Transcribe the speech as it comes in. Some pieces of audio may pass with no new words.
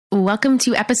welcome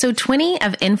to episode 20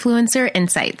 of Influencer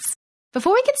Insights.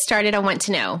 Before we get started, I want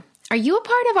to know, are you a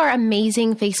part of our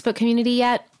amazing Facebook community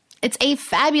yet? It's a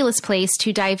fabulous place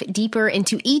to dive deeper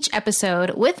into each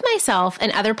episode with myself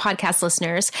and other podcast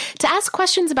listeners to ask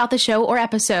questions about the show or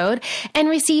episode and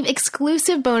receive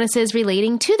exclusive bonuses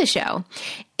relating to the show.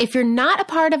 If you're not a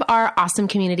part of our awesome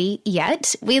community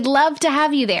yet, we'd love to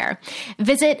have you there.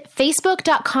 Visit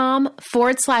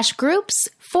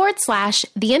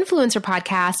facebook.com/groups/The Influencer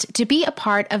Podcast to be a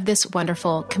part of this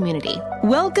wonderful community.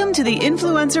 Welcome to the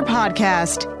Influencer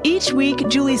Podcast. Each week,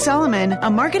 Julie Solomon,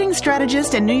 a marketing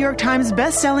strategist and New York Times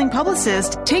best-selling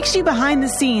publicist, takes you behind the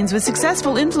scenes with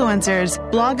successful influencers,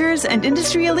 bloggers, and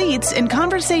industry elites in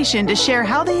conversation to share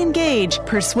how they engage,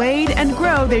 persuade, and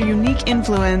grow their unique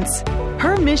influence.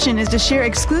 Her mission is to share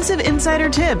exclusive insider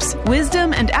tips,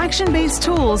 wisdom, and action-based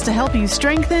tools to help you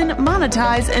strengthen,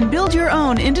 monetize, and build your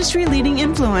own industry-leading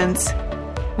influence.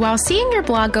 While seeing your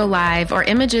blog go live or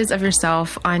images of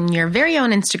yourself on your very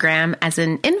own Instagram as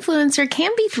an influencer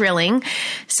can be thrilling,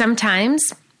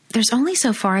 sometimes there's only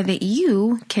so far that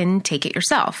you can take it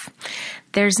yourself.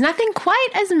 There's nothing quite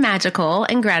as magical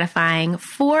and gratifying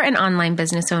for an online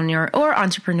business owner or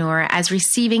entrepreneur as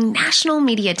receiving national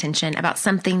media attention about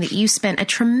something that you spent a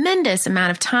tremendous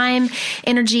amount of time,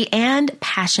 energy, and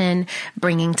passion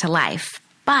bringing to life.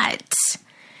 But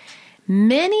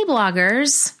many bloggers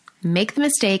make the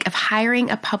mistake of hiring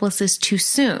a publicist too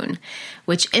soon,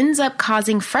 which ends up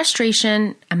causing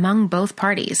frustration among both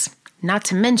parties, not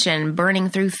to mention burning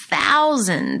through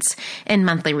thousands in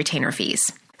monthly retainer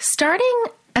fees. Starting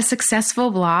a successful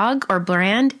blog or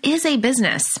brand is a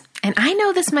business. And I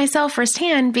know this myself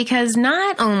firsthand because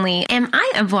not only am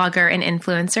I a blogger and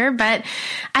influencer, but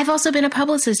I've also been a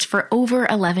publicist for over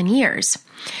 11 years.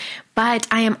 But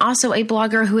I am also a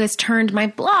blogger who has turned my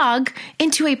blog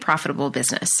into a profitable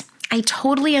business. I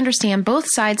totally understand both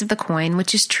sides of the coin,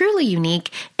 which is truly unique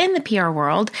in the PR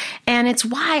world, and it's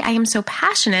why I am so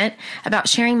passionate about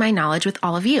sharing my knowledge with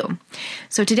all of you.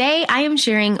 So today I am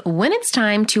sharing when it's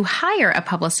time to hire a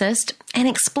publicist and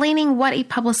explaining what a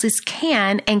publicist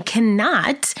can and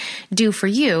cannot do for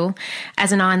you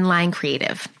as an online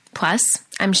creative. Plus,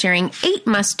 I'm sharing 8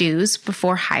 must-dos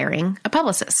before hiring a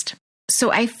publicist. So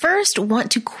I first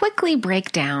want to quickly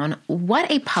break down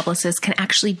what a publicist can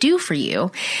actually do for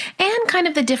you and kind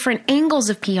of the different angles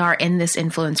of PR in this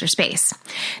influencer space.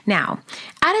 Now,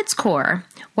 at its core,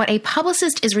 what a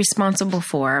publicist is responsible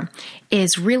for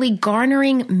is really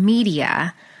garnering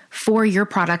media for your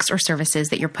products or services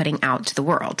that you're putting out to the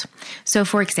world. So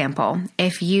for example,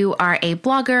 if you are a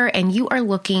blogger and you are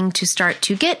looking to start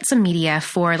to get some media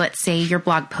for, let's say, your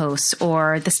blog posts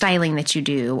or the styling that you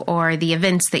do or the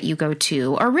events that you go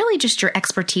to, or really just your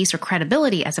expertise or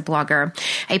credibility as a blogger,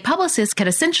 a publicist could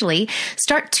essentially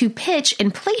start to pitch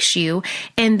and place you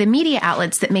in the media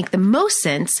outlets that make the most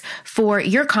sense for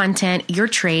your content, your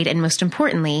trade, and most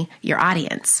importantly, your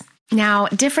audience. Now,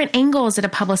 different angles that a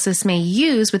publicist may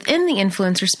use within the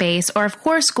influencer space are, of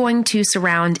course, going to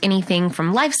surround anything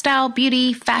from lifestyle,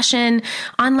 beauty, fashion,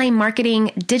 online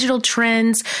marketing, digital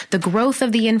trends, the growth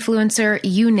of the influencer,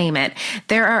 you name it.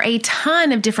 There are a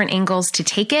ton of different angles to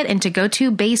take it and to go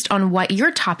to based on what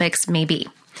your topics may be.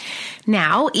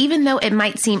 Now, even though it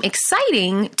might seem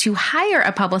exciting to hire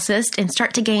a publicist and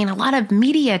start to gain a lot of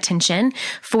media attention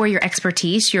for your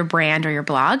expertise, your brand, or your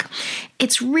blog,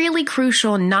 it's really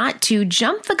crucial not to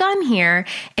jump the gun here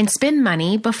and spend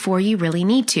money before you really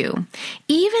need to.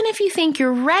 Even if you think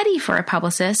you're ready for a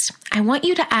publicist, I want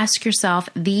you to ask yourself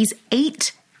these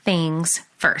 8 things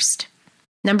first.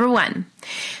 Number 1,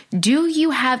 do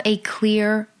you have a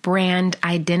clear brand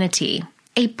identity?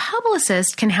 A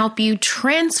publicist can help you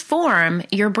transform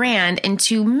your brand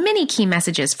into many key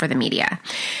messages for the media,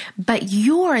 but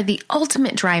you're the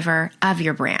ultimate driver of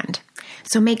your brand.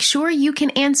 So make sure you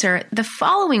can answer the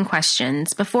following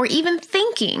questions before even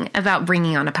thinking about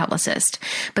bringing on a publicist,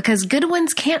 because good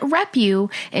ones can't rep you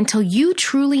until you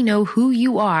truly know who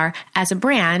you are as a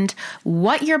brand,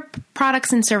 what your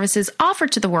products and services offer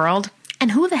to the world,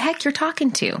 and who the heck you're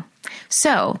talking to.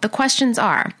 So the questions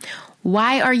are: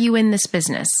 why are you in this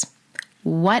business?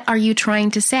 What are you trying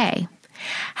to say?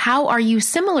 How are you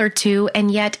similar to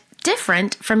and yet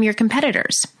different from your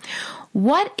competitors?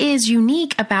 What is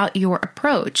unique about your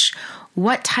approach?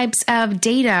 What types of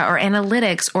data or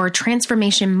analytics or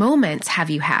transformation moments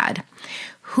have you had?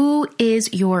 Who is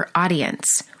your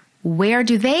audience? Where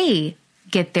do they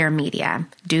get their media?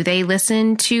 Do they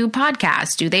listen to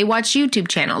podcasts? Do they watch YouTube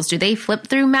channels? Do they flip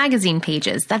through magazine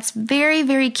pages? That's very,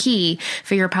 very key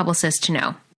for your publicist to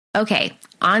know. Okay,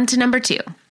 on to number 2.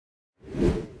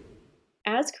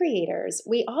 As creators,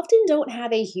 we often don't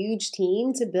have a huge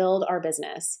team to build our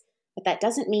business. but that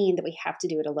doesn't mean that we have to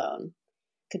do it alone.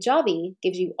 Kajabi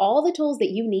gives you all the tools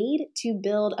that you need to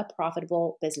build a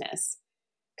profitable business.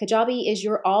 Kajabi is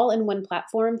your all-in-one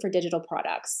platform for digital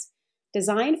products.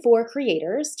 Designed for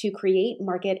creators to create,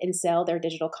 market, and sell their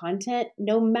digital content,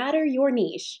 no matter your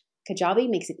niche, Kajabi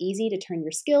makes it easy to turn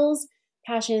your skills,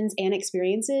 passions, and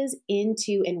experiences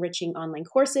into enriching online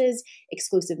courses,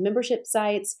 exclusive membership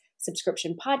sites,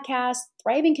 subscription podcasts,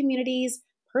 thriving communities,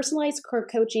 personalized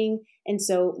coaching, and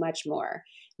so much more.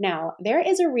 Now, there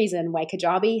is a reason why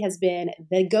Kajabi has been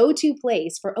the go-to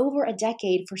place for over a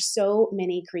decade for so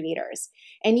many creators.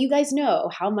 And you guys know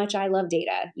how much I love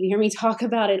data. You hear me talk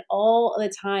about it all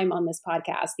the time on this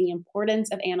podcast, the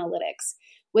importance of analytics.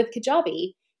 With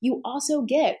Kajabi, you also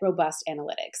get robust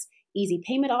analytics, easy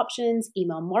payment options,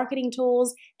 email marketing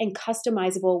tools, and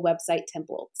customizable website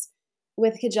templates.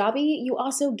 With Kajabi, you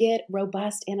also get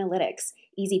robust analytics,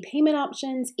 easy payment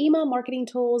options, email marketing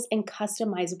tools, and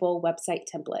customizable website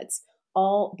templates,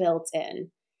 all built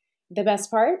in. The best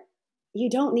part? You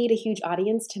don't need a huge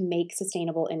audience to make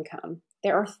sustainable income.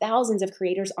 There are thousands of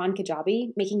creators on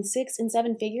Kajabi making 6 and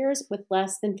 7 figures with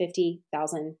less than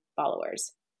 50,000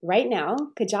 followers. Right now,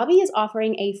 Kajabi is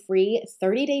offering a free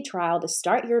 30-day trial to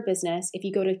start your business if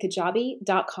you go to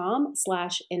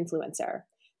kajabi.com/influencer.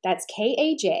 That's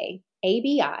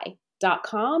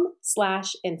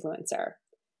kajabi.com/influencer.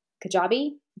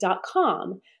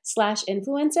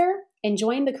 Kajabi.com/influencer and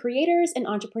join the creators and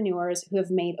entrepreneurs who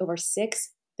have made over $6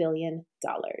 billion.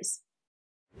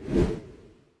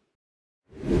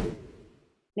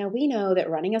 Now, we know that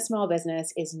running a small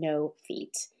business is no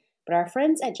feat, but our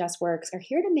friends at JustWorks are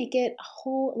here to make it a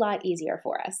whole lot easier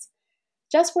for us.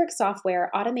 JustWorks software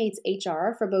automates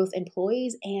HR for both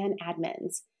employees and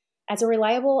admins. As a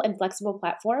reliable and flexible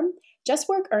platform,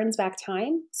 JustWorks earns back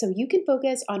time so you can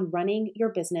focus on running your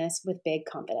business with big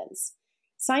confidence.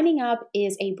 Signing up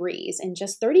is a breeze. In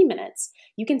just 30 minutes,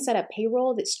 you can set up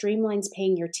payroll that streamlines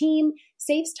paying your team,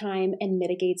 saves time, and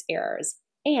mitigates errors.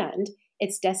 And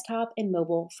it's desktop and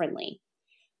mobile friendly.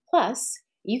 Plus,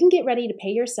 you can get ready to pay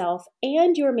yourself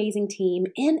and your amazing team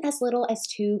in as little as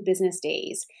 2 business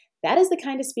days. That is the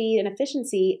kind of speed and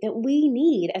efficiency that we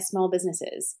need as small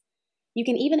businesses. You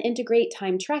can even integrate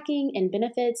time tracking and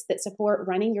benefits that support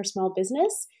running your small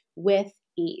business with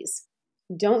ease.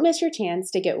 Don't miss your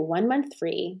chance to get 1 month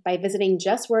free by visiting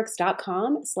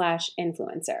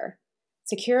justworks.com/influencer.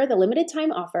 Secure the limited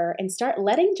time offer and start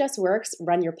letting JustWorks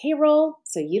run your payroll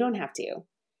so you don't have to.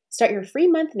 Start your free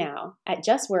month now at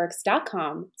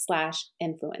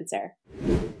justworks.com/influencer.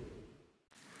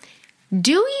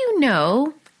 Do you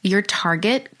know your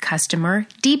target customer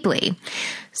deeply?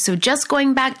 So just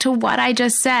going back to what I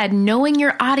just said, knowing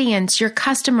your audience, your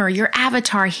customer, your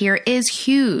avatar here is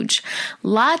huge.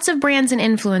 Lots of brands and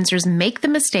influencers make the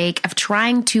mistake of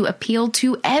trying to appeal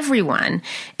to everyone,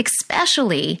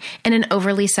 especially in an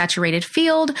overly saturated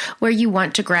field where you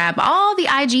want to grab all the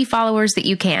IG followers that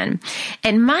you can.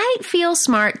 It might feel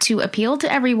smart to appeal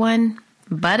to everyone,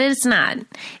 but it's not.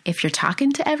 If you're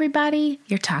talking to everybody,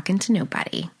 you're talking to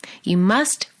nobody. You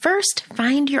must first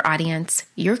find your audience,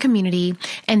 your community,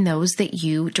 and those that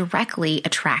you directly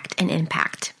attract and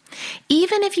impact.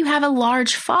 Even if you have a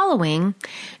large following,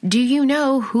 do you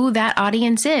know who that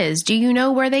audience is? Do you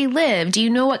know where they live? Do you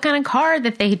know what kind of car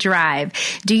that they drive?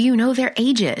 Do you know their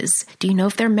ages? Do you know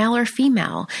if they're male or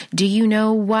female? Do you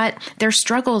know what their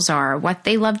struggles are, what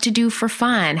they love to do for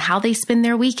fun, how they spend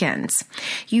their weekends?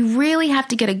 You really have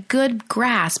to get a good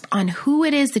grasp on who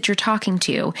it is that you're talking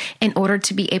to in order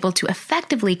to be able to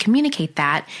effectively communicate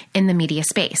that in the media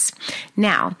space.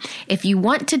 Now, if you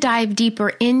want to dive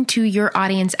deeper into your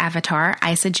audience avatar,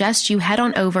 I suggest you head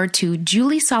on over to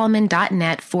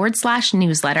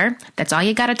juliesolomon.net/newsletter. That's all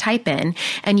you got to type in,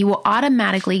 and you will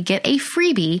automatically get a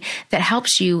freebie that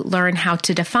helps you learn how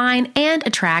to define and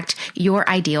attract your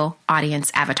ideal audience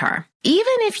avatar.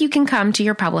 Even if you can come to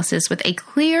your publicist with a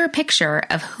clear picture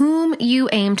of whom you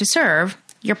aim to serve,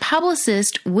 your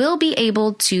publicist will be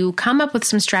able to come up with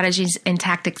some strategies and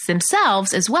tactics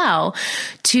themselves as well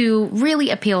to really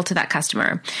appeal to that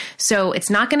customer. So it's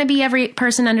not going to be every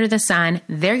person under the sun.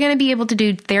 They're going to be able to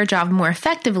do their job more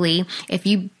effectively if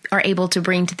you are able to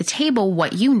bring to the table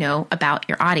what you know about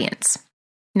your audience.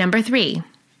 Number 3.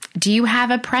 Do you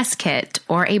have a press kit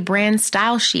or a brand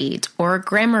style sheet or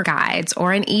grammar guides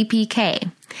or an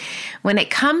EPK? When it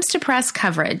comes to press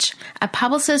coverage, a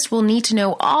publicist will need to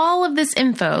know all of this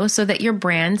info so that your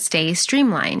brand stays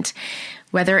streamlined.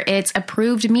 Whether it's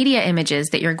approved media images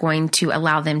that you're going to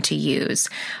allow them to use,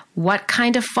 what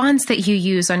kind of fonts that you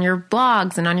use on your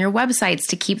blogs and on your websites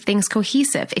to keep things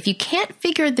cohesive. If you can't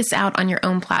figure this out on your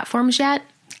own platforms yet,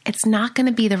 it's not going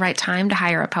to be the right time to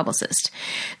hire a publicist.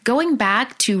 Going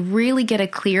back to really get a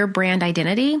clear brand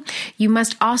identity, you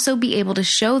must also be able to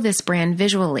show this brand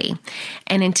visually.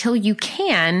 And until you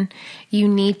can, you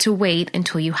need to wait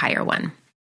until you hire one.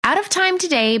 Out of time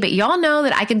today, but y'all know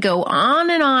that I could go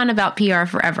on and on about PR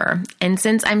forever. And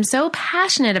since I'm so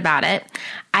passionate about it,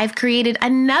 I've created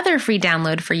another free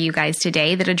download for you guys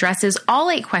today that addresses all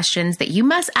 8 questions that you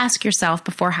must ask yourself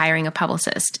before hiring a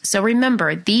publicist. So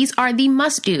remember, these are the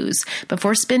must-dos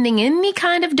before spending any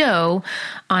kind of dough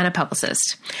on a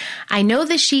publicist. I know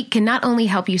this sheet can not only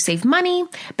help you save money,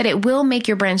 but it will make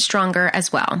your brand stronger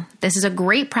as well. This is a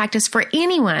great practice for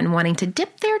anyone wanting to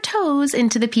dip their toes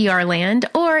into the PR land,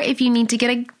 or if you need to get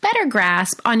a better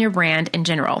grasp on your brand in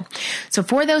general. So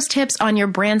for those tips on your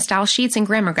brand style sheets and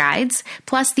grammar guides,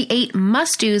 plus the 8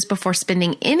 must-dos before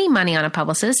spending any money on a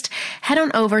publicist, head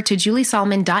on over to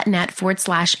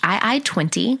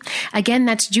juliesolomon.net/II20. Again,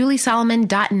 that's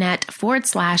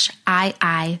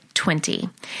juliesolomon.net/II20.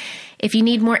 If you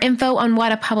need more info on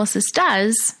what a publicist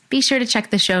does, be sure to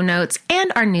check the show notes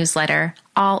and our newsletter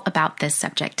all about this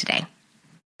subject today.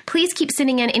 Please keep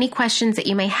sending in any questions that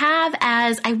you may have,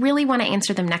 as I really want to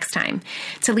answer them next time.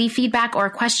 To leave feedback or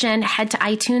a question, head to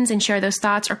iTunes and share those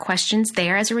thoughts or questions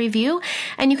there as a review.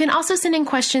 And you can also send in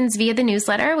questions via the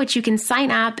newsletter, which you can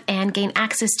sign up and gain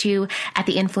access to at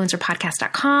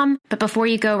theinfluencerpodcast.com. But before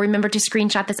you go, remember to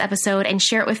screenshot this episode and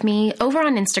share it with me over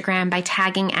on Instagram by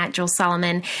tagging at Jules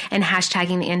Solomon and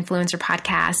hashtagging the Influencer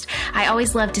Podcast. I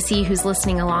always love to see who's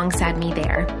listening alongside me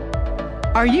there.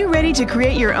 Are you ready to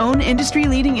create your own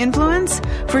industry-leading influence?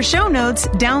 For show notes,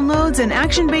 downloads, and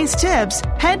action-based tips,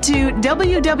 head to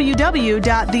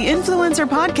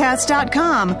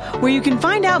www.theinfluencerpodcast.com, where you can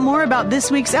find out more about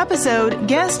this week's episode,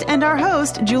 guest, and our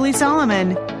host, Julie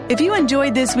Solomon. If you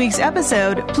enjoyed this week's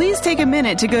episode, please take a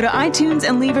minute to go to iTunes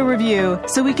and leave a review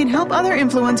so we can help other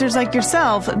influencers like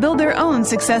yourself build their own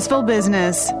successful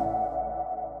business.